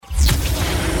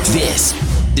This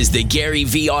is the Gary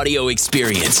V audio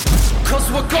experience.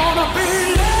 Cause we're gonna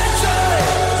be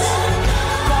legends.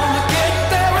 Gonna get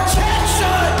their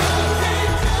attention.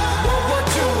 What we're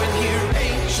doing here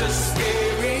ain't just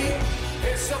scary.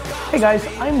 It's about Hey guys,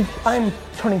 I'm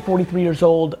turning 43 years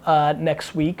old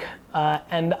next week,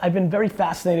 and I've been very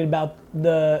fascinated about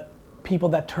the people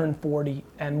that turn 40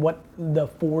 and what the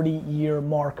 40-year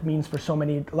mark means for so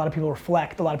many. A lot of people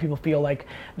reflect, a lot of people feel like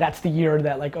that's the year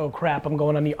that like, oh crap, I'm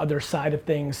going on the other side of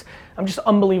things. I'm just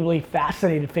unbelievably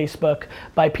fascinated, Facebook,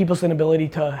 by people's inability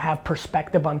to have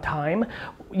perspective on time.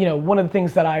 You know, one of the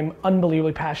things that I'm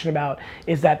unbelievably passionate about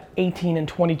is that 18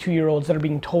 and 22-year-olds that are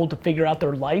being told to figure out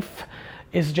their life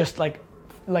is just like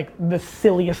the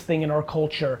silliest thing in our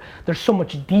culture. There's so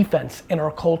much defense in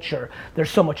our culture. There's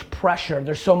so much pressure.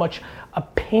 There's so much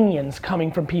opinions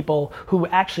coming from people who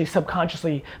actually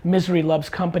subconsciously, misery loves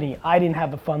company. I didn't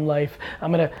have a fun life.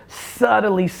 I'm gonna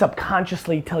subtly,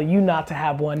 subconsciously tell you not to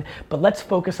have one, but let's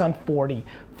focus on 40.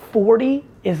 40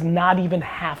 is not even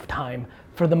halftime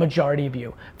for the majority of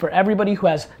you. For everybody who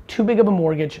has too big of a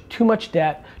mortgage, too much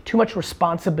debt, too much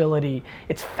responsibility,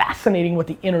 it's fascinating what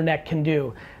the internet can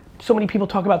do. So many people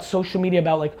talk about social media,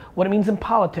 about like what it means in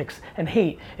politics and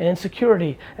hate and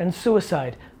insecurity and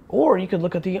suicide. Or you could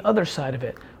look at the other side of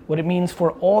it, what it means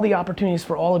for all the opportunities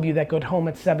for all of you that go home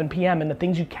at 7 p.m. and the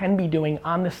things you can be doing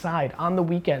on the side, on the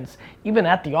weekends, even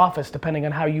at the office, depending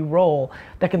on how you roll,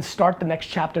 that can start the next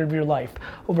chapter of your life.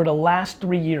 Over the last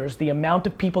 3 years, the amount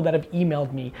of people that have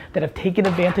emailed me, that have taken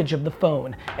advantage of the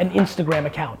phone, an Instagram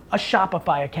account, a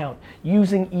Shopify account,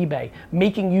 using eBay,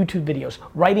 making YouTube videos,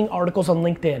 writing articles on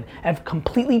LinkedIn, have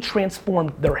completely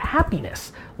transformed their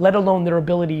happiness, let alone their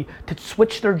ability to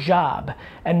switch their job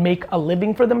and make a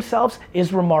living for themselves,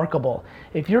 is remarkable.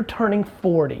 If you're turning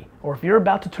 40, or if you're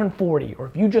about to turn 40, or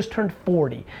if you just turned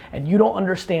 40, and you don't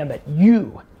understand that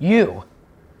you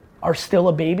are still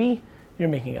a baby, you're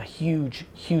making a huge,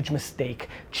 huge mistake.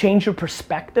 Change your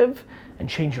perspective and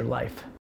change your life.